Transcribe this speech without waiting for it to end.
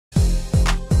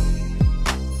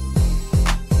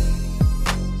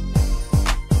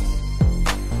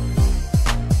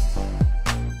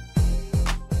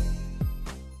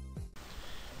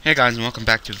Hey guys, and welcome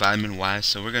back to Wiseman.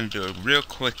 So we're gonna do a real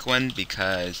quick one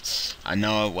because I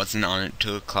know I wasn't on at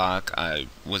 2 o'clock. I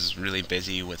was really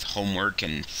busy with homework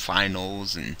and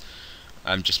finals, and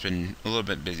I've just been a little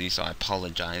bit busy, so I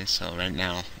apologize. So right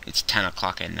now it's 10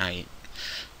 o'clock at night.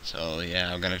 So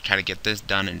yeah, I'm gonna try to get this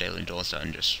done and Daily Duels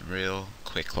done just real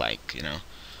quick, like.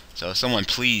 So someone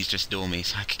please just duel me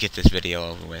so I could get this video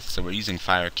over with. So we're using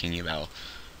Fire King Yubel.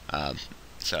 Um,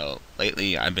 so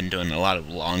lately I've been doing a lot of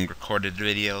long recorded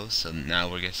videos, so now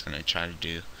we're just gonna try to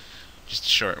do just a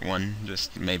short one,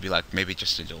 just maybe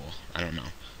just a duel. I don't know,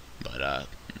 but I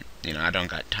don't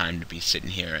got time to be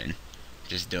sitting here and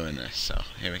just doing this. So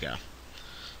here we go.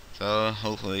 So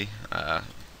hopefully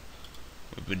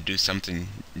we would do something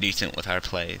decent with our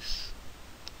plays.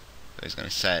 So he's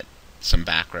gonna set some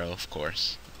back row, of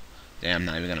course. Damn, I'm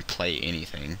not even gonna play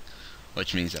anything,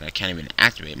 which means that I can't even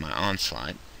activate my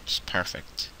onslaught. Just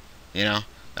perfect. You know,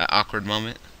 that awkward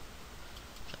moment.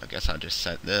 So I guess I'll just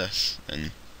set this and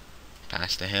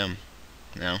pass to him.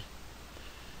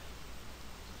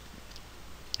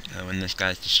 When this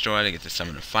guy's destroyed, I get to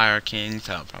summon a Fire King,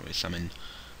 so I'll probably summon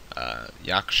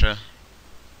Yaksha.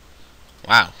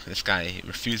 Wow, this guy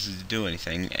refuses to do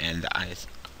anything, and I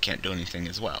can't do anything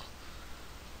as well.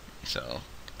 So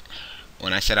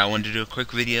when I said I wanted to do a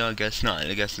quick video, I guess not.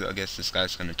 I guess this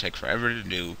guy's gonna take forever to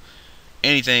do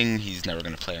anything. He's never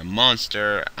gonna play a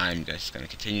monster. I'm just gonna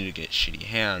continue to get shitty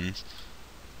hands,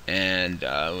 and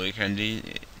we can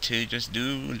just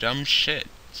do dumb shit.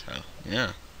 So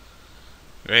yeah,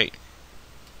 great.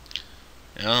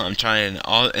 I'm trying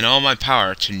in all my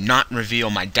power to not reveal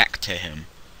my deck to him.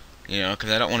 Because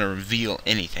I don't want to reveal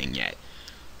anything yet.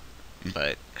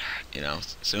 But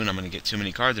soon I'm gonna get too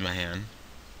many cards in my hand.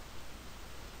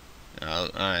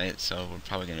 Alright, so we're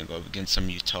probably gonna go against some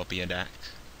Utopia deck.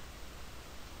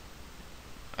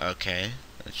 Okay,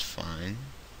 that's fine.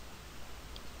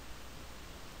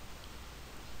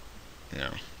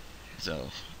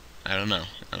 So I don't know.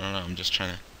 I'm just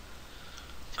trying to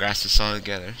grasp this all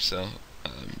together. So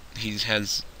he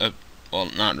has a well,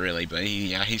 not really, but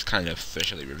he's kind of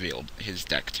officially revealed his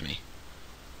deck to me.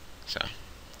 So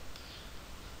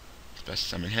it's best to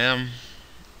summon him.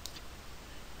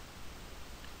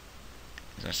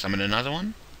 Is I summon another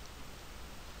one?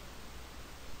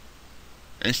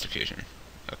 Insta-fusion.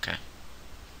 Okay.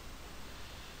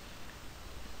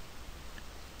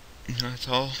 That's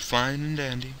all fine and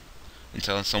dandy.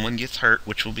 Until someone gets hurt,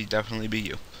 which will definitely be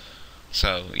you.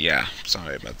 So, yeah,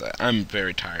 sorry about that. I'm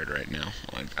very tired right now.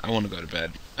 I want to go to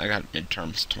bed. I got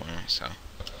midterms tomorrow, so.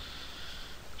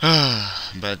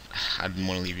 But I didn't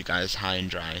want to leave you guys high and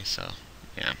dry, so,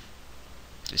 yeah.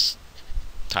 Just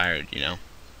tired,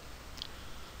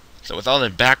 So with all the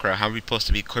background, how are we supposed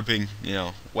to be equipping,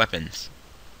 weapons?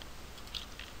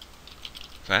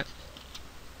 What?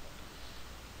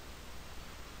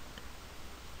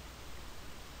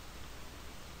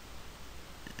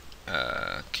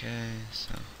 Okay,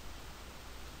 so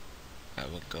I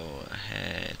will go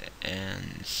ahead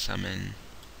and summon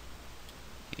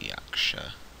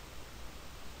Yaksha.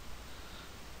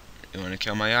 You wanna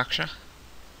kill my Yaksha?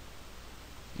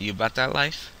 You about that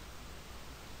life?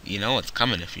 You know what's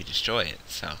coming if you destroy it,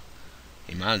 so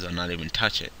you might as well not even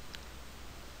touch it.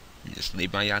 And just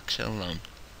leave my Yaksha alone.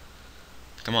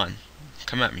 Come on,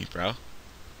 come at me, bro.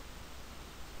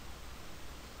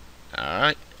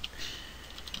 Alright.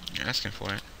 You're asking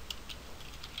for it.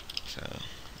 So,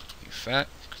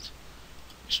 effect.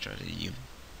 Destroy the U.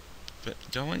 But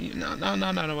don't want you. No,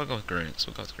 we'll go with Grenix.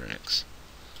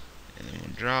 And then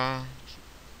we'll draw.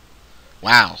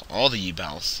 Wow, all the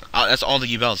Yubels. Oh, that's all the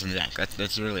Yubels in the deck.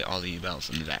 That's really all the Yubels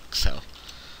in the deck. So,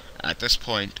 at this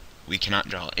point, we cannot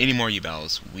draw any more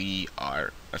Yubels. We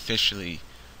are officially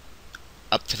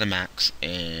up to the max,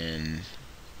 and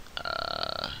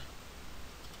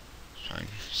fine,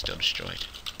 still destroyed.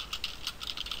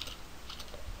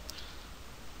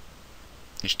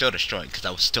 You're still destroyed because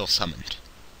I was still summoned.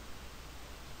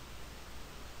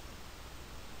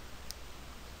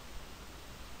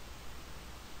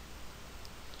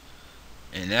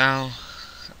 And now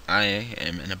I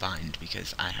am in a bind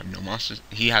because I have no monsters.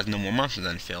 He has no more monsters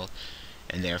on the field,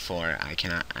 and therefore I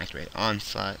cannot activate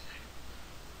Onslaught.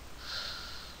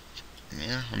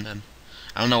 Yeah, I'm done.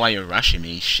 I don't know why you're rushing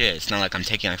me. Shit, it's not like I'm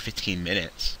taking like 15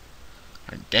 minutes.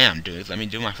 Like, damn, dude, let me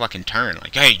do my fucking turn.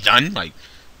 Like, hey, done? Like,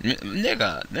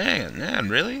 nigga,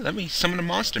 really? Let me summon a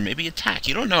monster, maybe attack.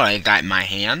 You don't know what I got in my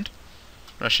hand.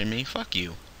 Rushing me? Fuck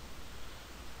you.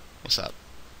 What's up?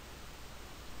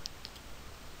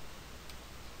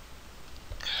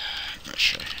 Not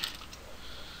sure.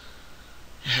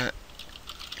 You're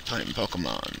playing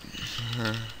Pokemon.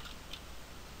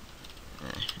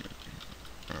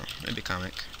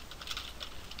 comic.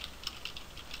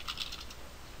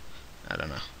 I don't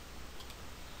know.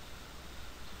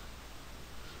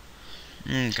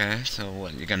 Okay, so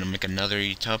what? You're gonna make another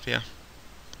Utopia?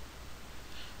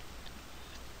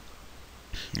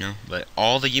 No, but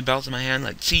all the Yubels in my hand,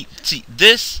 like, see,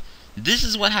 this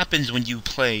is what happens when you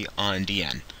play on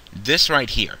DN. This right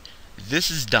here. This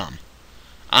is dumb.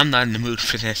 I'm not in the mood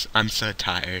for this. I'm so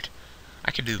tired.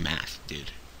 I could do math,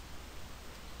 dude.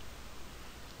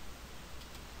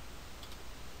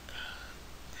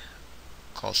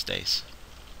 Call Stace.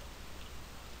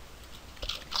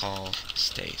 Call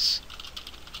Stace.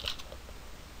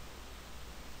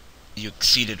 You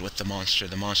exceeded with the monster.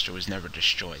 The monster was never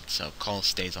destroyed, so call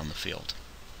stays on the field.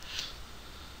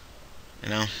 You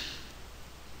know?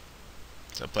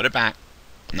 So put it back.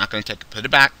 I'm not gonna take it. Put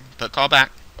it back. Put call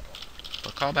back.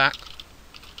 Put call back.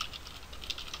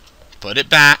 Put it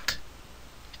back.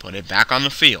 Put it back on the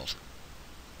field.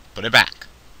 Put it back.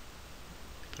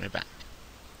 Put it back.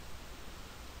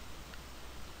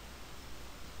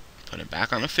 Put it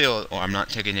back on the field, or I'm not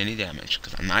taking any damage,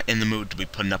 because I'm not in the mood to be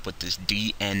putting up with this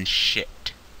DN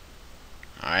shit.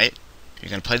 Alright? If you're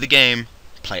gonna play the game,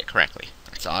 play it correctly.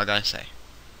 That's all I gotta say.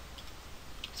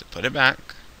 So put it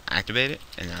back, activate it,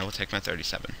 and I will take my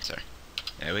 37, sir.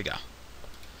 There we go.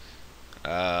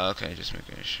 Okay, just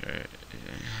making sure.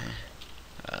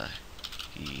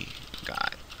 He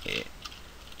got it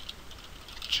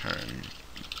turned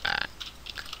back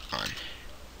on.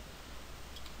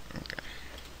 Okay.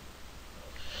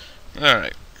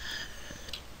 Alright.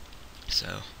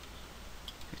 So,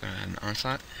 go ahead and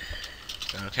onslaught.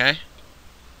 Is that okay?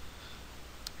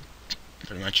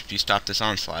 Pretty much, if you stop this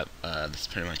onslaught, that's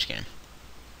pretty much game.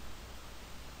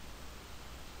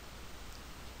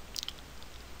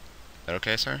 Is that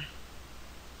okay, sir?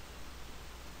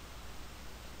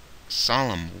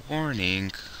 Solemn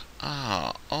warning.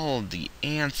 Ah, all the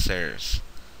answers.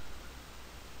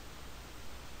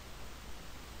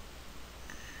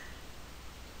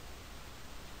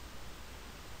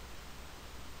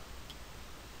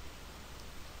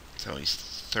 So he's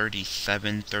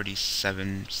 37,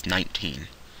 37, 19.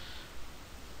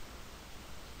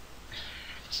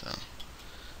 So,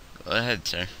 go ahead,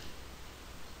 sir.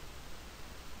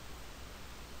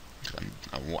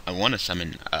 I want to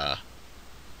summon,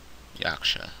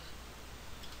 Yaksha.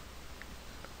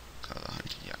 Call the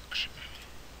hunted Yaksha.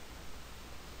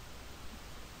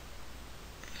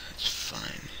 That's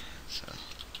fine. So,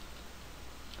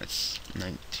 that's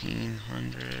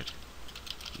 1900.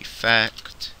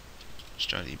 Effect.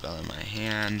 Destroy the bell in my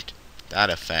hand. That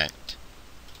effect.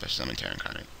 Special summon Terran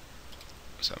Incarnate.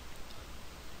 So.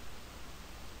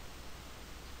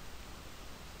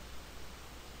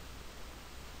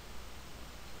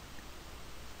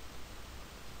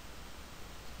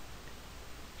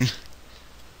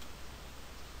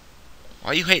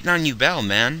 Why are you hating on Yubel,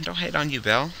 man? Don't hate on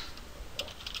Yubel.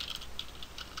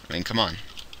 I mean, come on.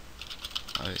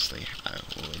 Obviously, I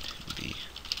would be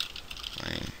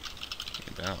playing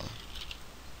Yubel.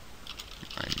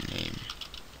 My name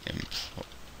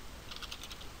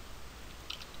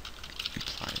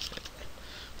implies it.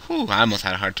 Whew, I almost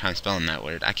had a hard time spelling that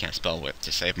word. I can't spell whip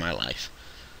to save my life.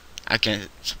 I can't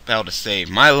spell to save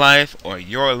my life, or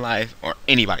your life, or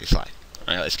anybody's life.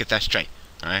 Alright, let's get that straight.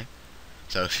 Alright?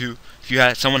 So if you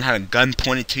someone had a gun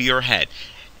pointed to your head,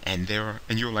 and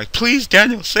you were like, please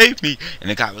Daniel, save me, and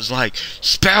the guy was like,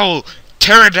 spell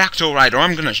pterodactyl right, or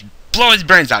I'm gonna blow his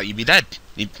brains out, you'd be dead.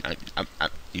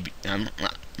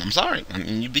 I'm sorry. I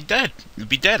mean, you'd be dead. You'd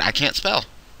be dead. I can't spell.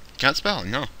 Can't spell.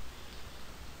 No.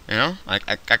 You know, I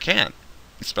can't.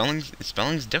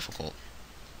 Spelling's difficult.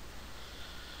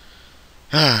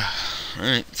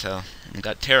 Alright, so I've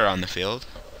got Terror on the field.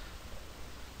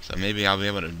 So maybe I'll be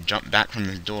able to jump back from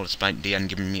this duel despite DN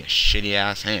giving me a shitty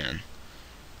ass hand.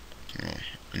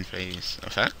 In phase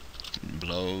effect.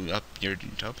 Blow up your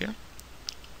Utopia.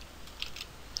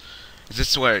 Is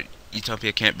this where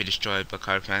Utopia can't be destroyed by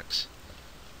card effects?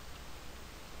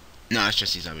 No, it's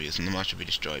just these W's. And the monster will be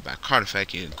destroyed by a card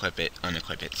effect. You equip it,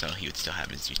 unequip it, so he would still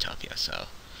have his Utopia. So,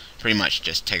 pretty much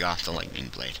just take off the lightning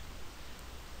blade.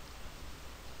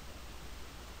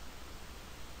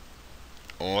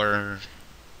 Or,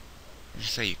 you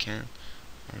say you can,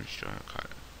 or destroy a card.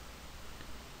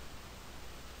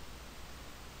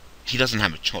 He doesn't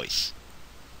have a choice.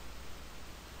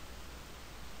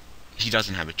 He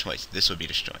doesn't have a choice. This would be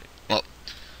destroyed. Well,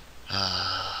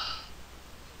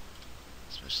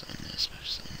 special on this,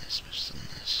 special on this, special on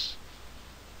this.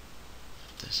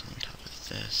 This on top of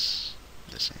this,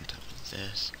 this on top of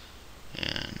this,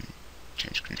 and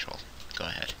change control. Go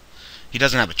ahead. He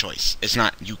doesn't have a choice. It's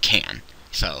not you can.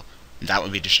 So that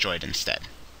would be destroyed instead.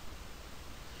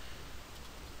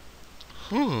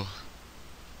 Whew.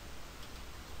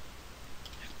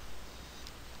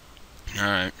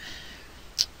 Alright.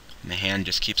 My hand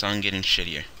just keeps on getting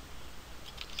shittier.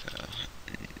 So,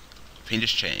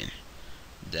 fiendish chain.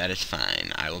 That is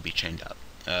fine. I will be chained up.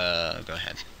 Go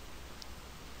ahead.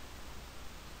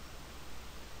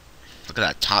 Look at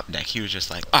that top deck. He was just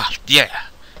like, ah, yeah.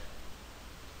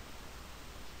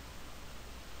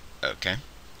 Okay.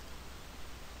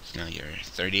 So now you're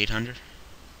 3,800.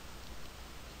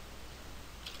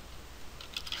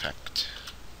 Perfect.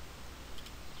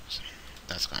 So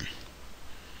that's gone.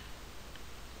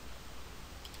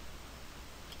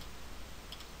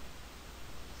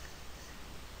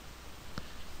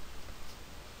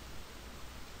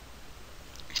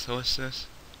 So what's this?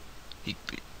 He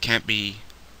can't be...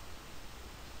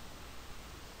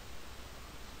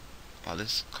 While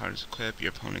this card is equipped, your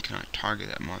opponent cannot target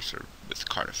that monster with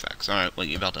card effects. Alright, well,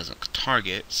 Yubel doesn't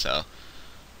target, so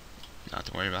not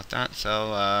to worry about that.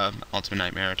 So, Ultimate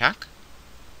Nightmare attack.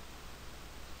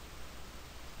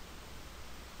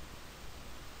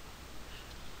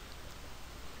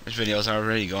 This video is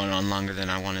already going on longer than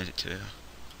I wanted it to.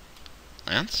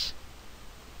 Lance?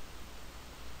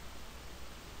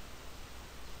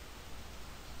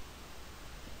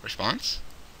 Response?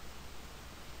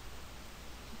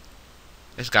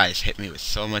 This guy's hit me with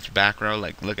so much back row.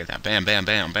 Like, look at that. Bam, bam,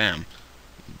 bam, bam.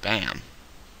 Bam.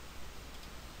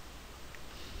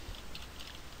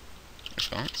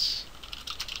 Response?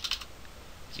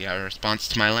 Do you have a response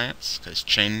to my Lance? Because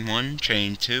chain 1,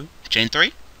 chain 2, chain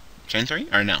 3? Chain 3?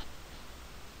 Or no?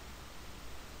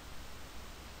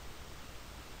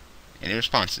 Any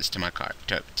responses to my card,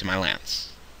 to my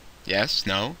Lance? Yes?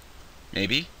 No?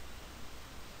 Maybe?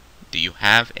 Do you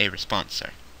have a response,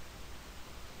 sir?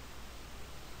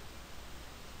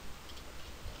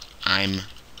 I'm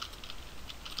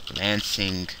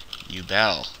lancing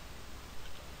Yubel.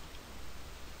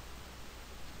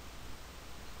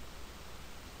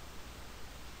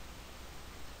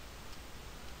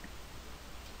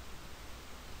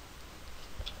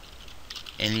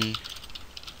 Any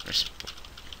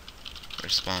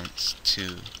response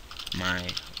to my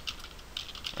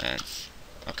lance?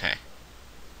 Okay.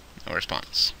 No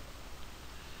response.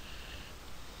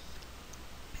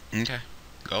 Okay.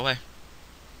 Go away.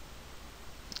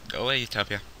 Go away,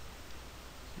 Utopia.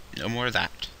 No more of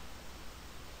that.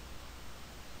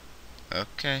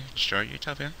 Okay. Destroy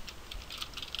Utopia.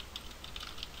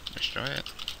 Destroy it.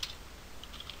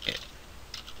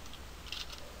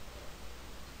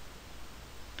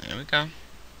 There we go.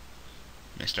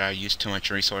 Mr. I used too much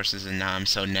resources and now I'm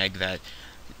so neg that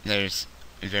there's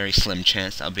a very slim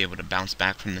chance I'll be able to bounce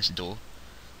back from this duel.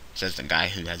 Says the guy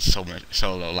who has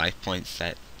so low life points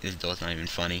that his duel's not even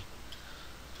funny.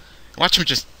 Watch him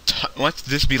just watch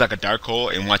this be like a dark hole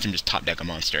and watch him just top deck a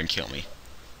monster and kill me.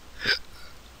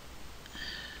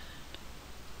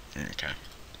 Okay.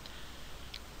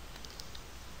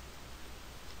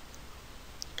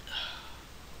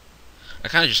 I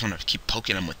kind of just want to keep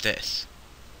poking him with this.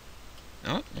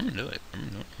 No, I'm gonna do it. I'm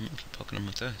gonna keep poking him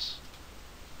with this.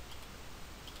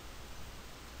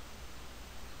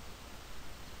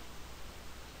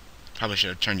 Probably should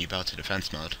have turned Yubel to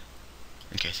defense mode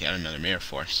in case he had another mirror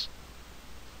force.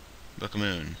 Book of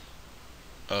Moon.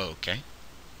 Oh, okay.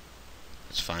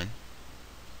 That's fine.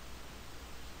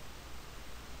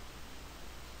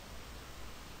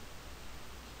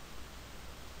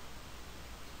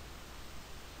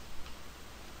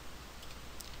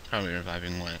 Probably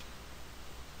reviving what?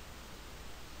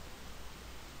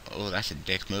 Oh, that's a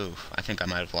dick move. I think I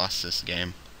might have lost this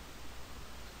game.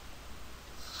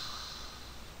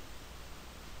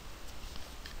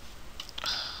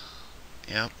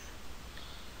 Yep.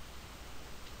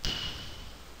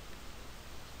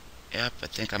 Yep, I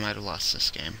think I might have lost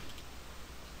this game.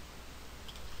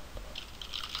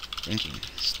 Thinking,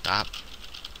 stop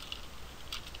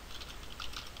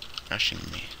rushing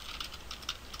me.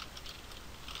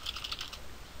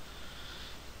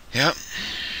 Yep.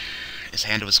 His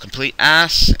hand was complete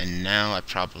ass, and now I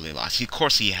probably lost. Of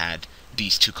course he had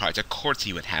these two cards. Of course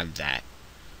he would have that.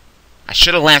 I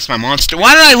should have lanced my monster.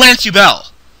 Why did I lance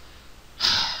Yubel?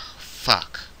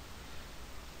 Fuck.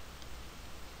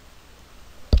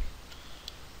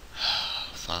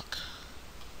 Fuck.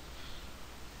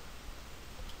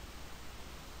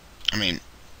 I mean,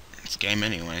 it's a game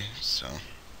anyway, so...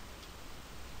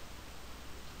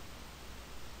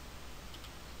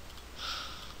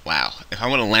 Wow, if I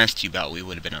would have lanced Yubel, we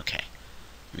would have been okay.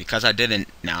 Because I didn't,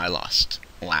 now I lost.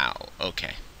 Wow,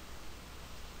 okay.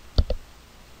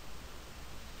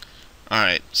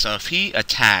 Alright, so if he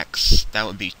attacks, that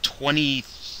would be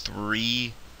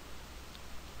 23...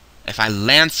 If I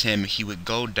lance him, he would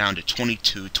go down to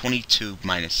 22. 22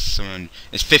 minus 7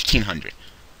 is 1500.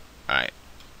 Alright.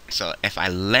 So if I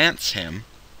lance him,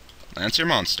 lance your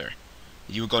monster,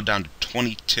 you would go down to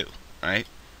 22. Right?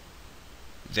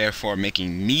 Therefore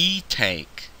making me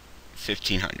take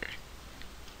 1500.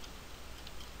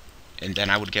 And then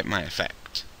I would get my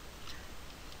effect.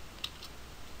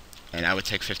 And I would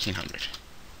take 1500.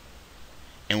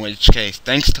 In which case,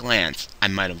 thanks to Lance, I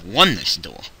might have won this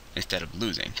duel instead of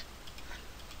losing.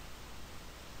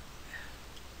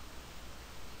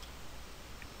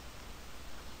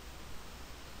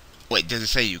 Wait, does it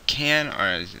say you can,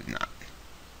 or is it not?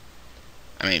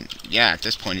 I mean, yeah, at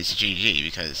this point it's GG,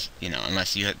 because, you know,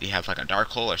 unless you have like a dark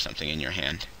hole or something in your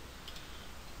hand.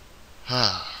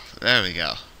 Ah, there we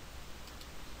go.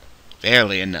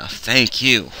 Barely enough. Thank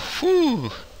you.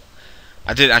 Whew.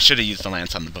 I should have used the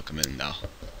lance on the Bookman, though.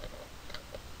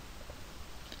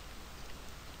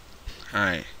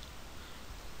 Alright.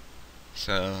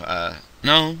 So,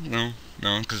 no,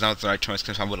 because that was the right choice,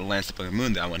 because if I would have lanced the Book of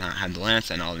Moon, then I would not have had the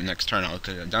lance, and all the next turn I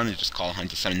could have done is just call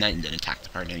Hunt to summon that and then attack the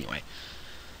card anyway.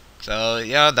 So,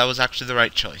 yeah, that was actually the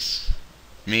right choice.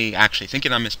 Me actually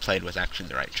thinking I misplayed was actually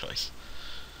the right choice.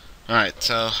 Alright,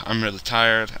 so I'm really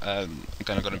tired. I'm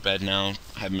gonna go to bed now.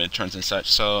 I have midterms and such.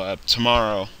 So,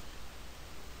 tomorrow,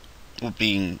 well,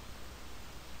 being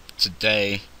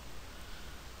today,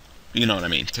 you know what I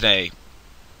mean, today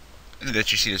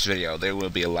that you see this video, there will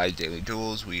be a live Daily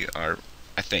Duels. We are,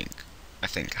 I think,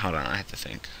 hold on, I have to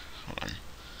think. Hold on.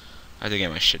 I have to get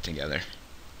my shit together.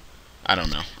 I don't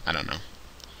know.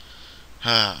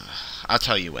 I'll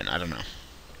tell you when. I don't know.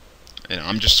 You know,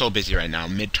 I'm just so busy right now.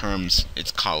 Midterms,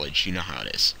 it's college. You know how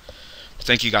it is.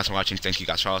 Thank you guys for watching. Thank you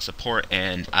guys for all the support.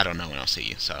 And I don't know when I'll see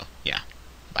you. So, yeah.